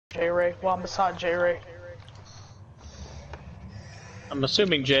J-Ray. Well, I'm beside J-Ray. I'm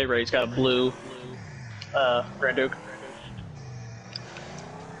assuming J-Ray's got a blue, Grand Duke.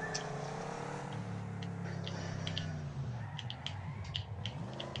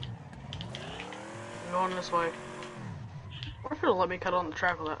 I'm going this way. What if it'll let me cut on the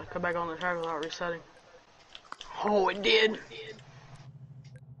track without, cut back on the track without resetting? Oh, it did.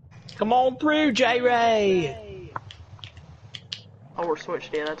 Come on through, J-Ray! Oh, we're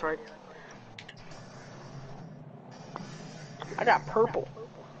switched. Yeah, that's right. I got purple.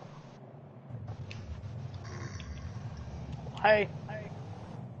 Hey.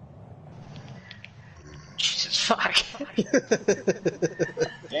 Jesus fuck.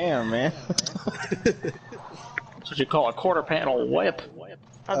 Damn, man. That's what you call a quarter panel whip.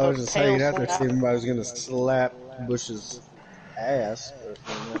 I was just hanging out there seeing if I was gonna slap Bush's ass.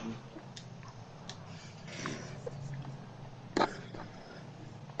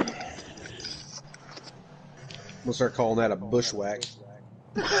 We'll start calling that a bushwhack.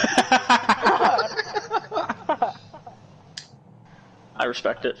 I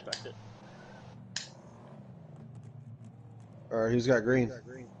respect it. Alright, who's got green?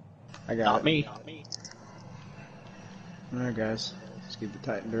 I got Not it. me. Alright, guys. Let's get the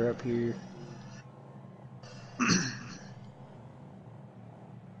Titans up here.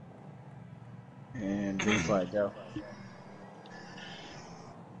 And green flag, go.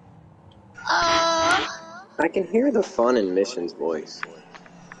 I can hear the fun in Mission's voice.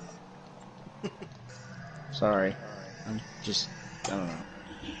 Sorry. I'm just, I don't know.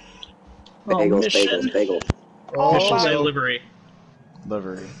 Bagels, Mission. bagels, bagels. Oh, Mission say livery.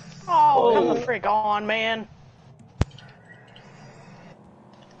 Livery. Oh, come the frick on, man.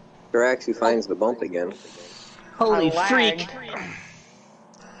 Drax, who finds the bump again. Holy I freak! lagged.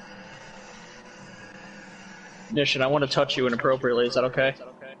 Mission, I want to touch you inappropriately, is that okay?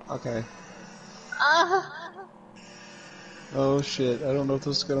 Okay. Oh shit, I don't know if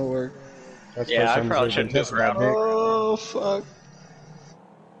this is gonna work. That's the Yeah, first I time probably he's ever shouldn't been move around. tested, Nick. Oh fuck.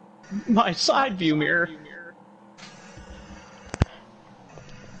 My side view mirror.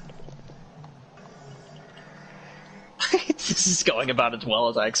 This is going about as well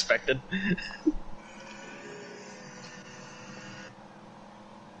as I expected.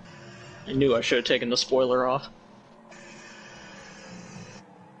 I knew I should have taken the spoiler off.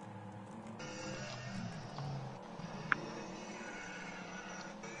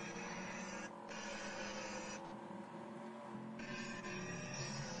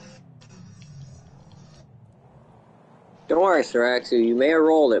 Don't worry, Siraxu, you may have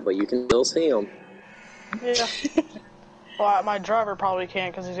rolled it, but you can still see him. Yeah. Well, my driver probably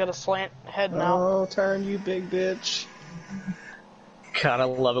can't because he's got a slant head now. Oh, turn, you big bitch. God, I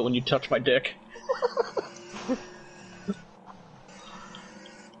love it when you touch my dick.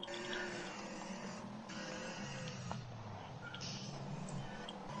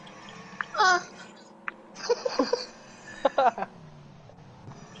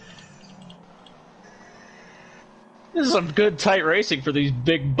 This is some good tight racing for these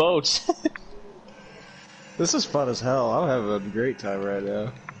big boats. This is fun as hell. I'm having a great time right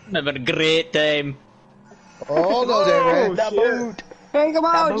now. I'm having a great time. Oh no, David! That boot. Take him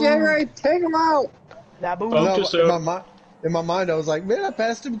out, Baboon. J-Ray! Take him out! That boot. Oh. No, Focus up. in my mind, I was like, man, I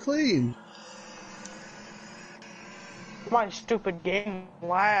passed him clean. My stupid game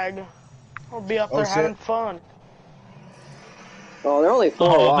lag. I'll be up Oh, there shit. having fun. Oh, they're only 4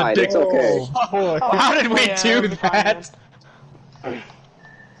 Oh, the wide, dick- it's okay. Boy. Oh, How did we yeah, do it'll be fine, that?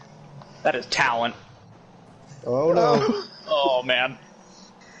 That is talent. Oh no. Oh man.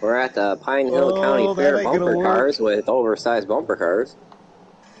 We're at the Pine Hill County that Fair ain't gonna bumper work. cars with oversized bumper cars.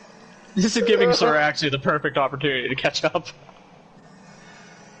 This is giving Siraxu the perfect opportunity to catch up.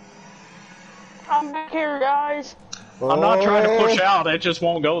 I'm back here, guys. I'm not trying to push out, it just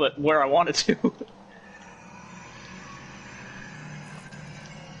won't go where I want it to.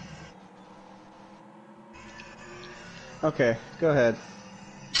 Okay, go ahead.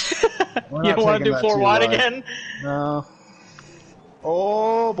 We're You not want to taking do that 4 too wide wide. again? No.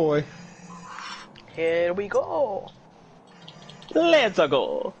 Oh boy. Here we go. Let's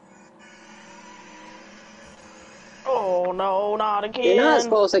go. Oh no, not again. You're not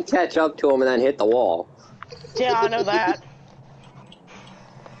supposed to catch up to him and then hit the wall. Yeah, I know that.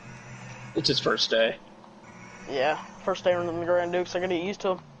 It's his first day. Yeah, first day running the Grand Dukes, I gotta get used to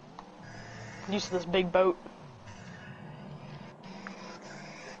them. Used to this big boat.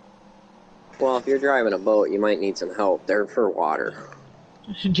 Well, if you're driving a boat, you might need some help. They're for water.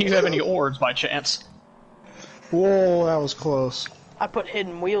 Do you have any oars by chance? Whoa, that was close. I put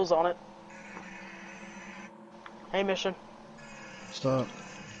hidden wheels on it. Hey, Mission. Stop.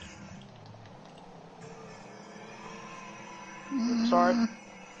 Sorry.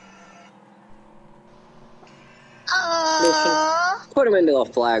 Put him into a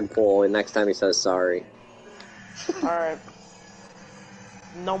flagpole, and next time he says sorry. Alright.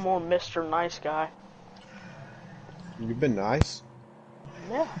 No more Mr. Nice Guy. You've been nice.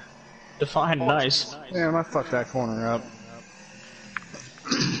 Yeah. Define nice. Damn, I fucked that corner up.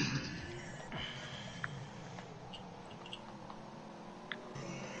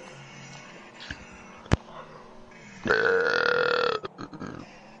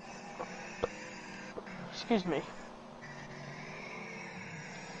 Excuse me.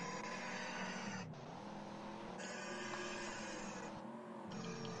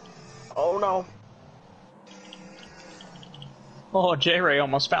 Oh no. Oh, J-Ray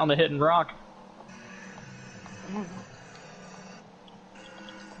almost found the hidden rock.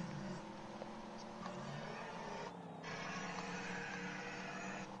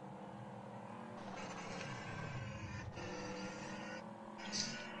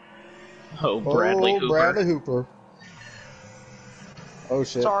 Oh, Bradley Hooper. Bradley Hooper. Oh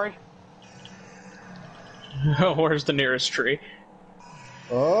shit. Sorry. Oh, where's the nearest tree?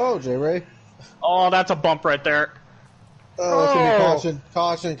 Oh, J-Ray. Oh, that's a bump right there. Oh, it's gonna be caution.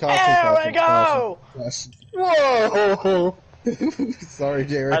 Caution, caution, There caution. we go! Caution. Whoa! Sorry,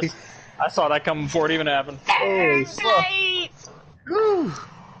 J-Ray. I saw that coming before it even happened. Holy fuck.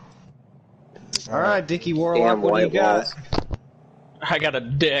 Alright, Dickie Warlock, Damn what do you white got? walls. I got a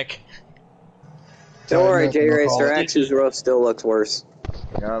dick. Don't worry, Tighten up, J-Racer Macaulay. X's roof still looks worse.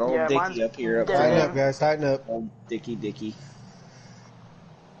 Got old Yeah, Dickie mine's up here. dead. Tighten up, guys. Tighten up. Old Dickie.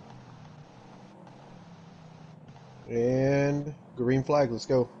 And green flag. Let's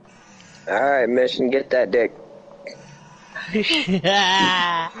go. Alright, mission, get that dick.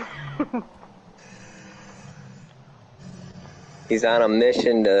 He's on a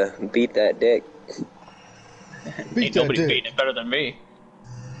mission to beat that dick. Ain't nobody beating it better than me.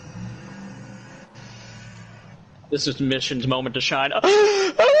 This is Mission's moment to shine.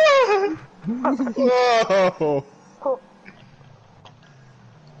 Whoa!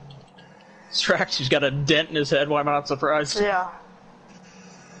 Strax, he's got a dent in his head. Why am I not surprised? Yeah.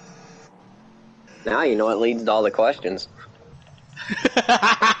 Now you know what leads to all the questions.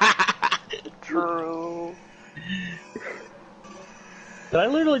 True. Did I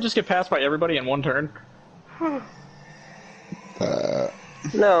literally just get passed by everybody in one turn?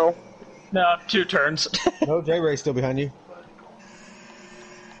 No. No, 2 turns. No, J-Ray's still behind you.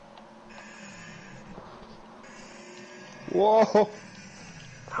 Whoa!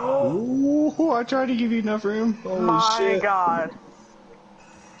 Ooh, I tried to give you enough room. Holy My shit. God.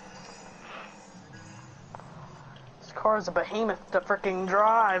 This car is a behemoth to freaking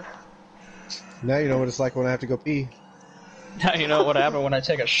drive. Now you know what it's like when I have to go pee. Now you know what happened when I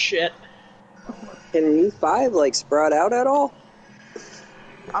take a shit. Can you 5 like sprout out at all?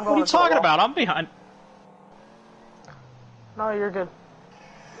 I'm What are going you to the talking wall. about? I'm behind. No, you're good.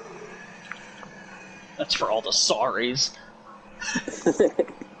 That's for all the sorries.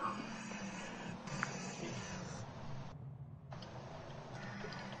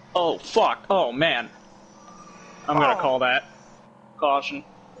 Oh, fuck. Oh, man. I'm gonna call that. Caution.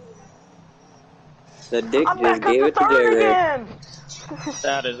 The dick I'm just back up gave to it to third J-Ray. again!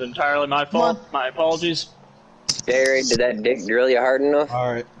 That is entirely my fault. My apologies. J-Ray, did that dick drill you hard enough?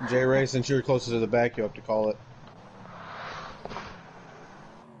 Alright, J-Ray, since you're closer to the back, you have to call it.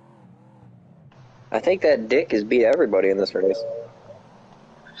 I think that dick has beat everybody in this race.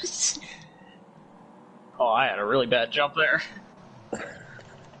 Oh, I had a really bad jump there.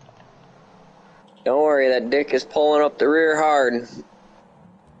 Don't worry, that dick is pulling up the rear hard.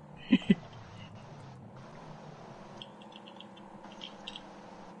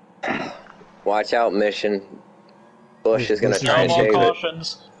 Watch out, Mission. Bush is gonna Bush is try and No more shave it.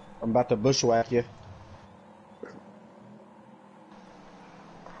 cautions. I'm about to bushwhack you.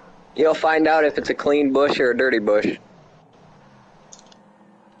 You'll find out if it's a clean bush or a dirty bush.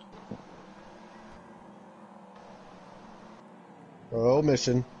 Oh,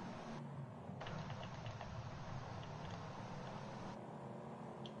 Mission.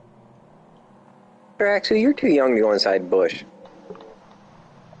 Draxu, you're too young to go inside bush.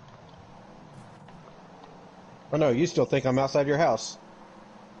 Oh no, you still think I'm outside your house.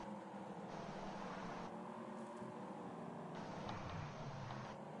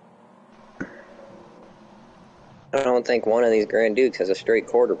 I don't think one of these Grand Dukes has a straight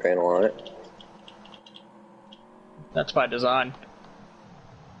quarter panel on it. That's by design.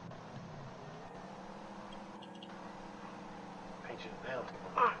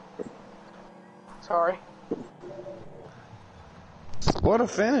 Sorry. What a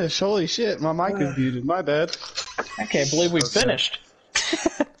finish. Holy shit, my mic is muted. My bad. I can't believe we finished.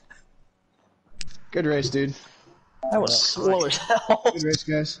 Good race, dude. That was slow as hell. Good race,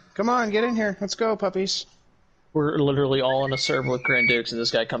 guys. Come on, get in here. Let's go, puppies. We're literally all in a server with Grand Dukes, and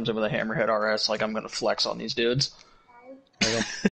this guy comes in with a Hammerhead RS like I'm gonna flex on these dudes.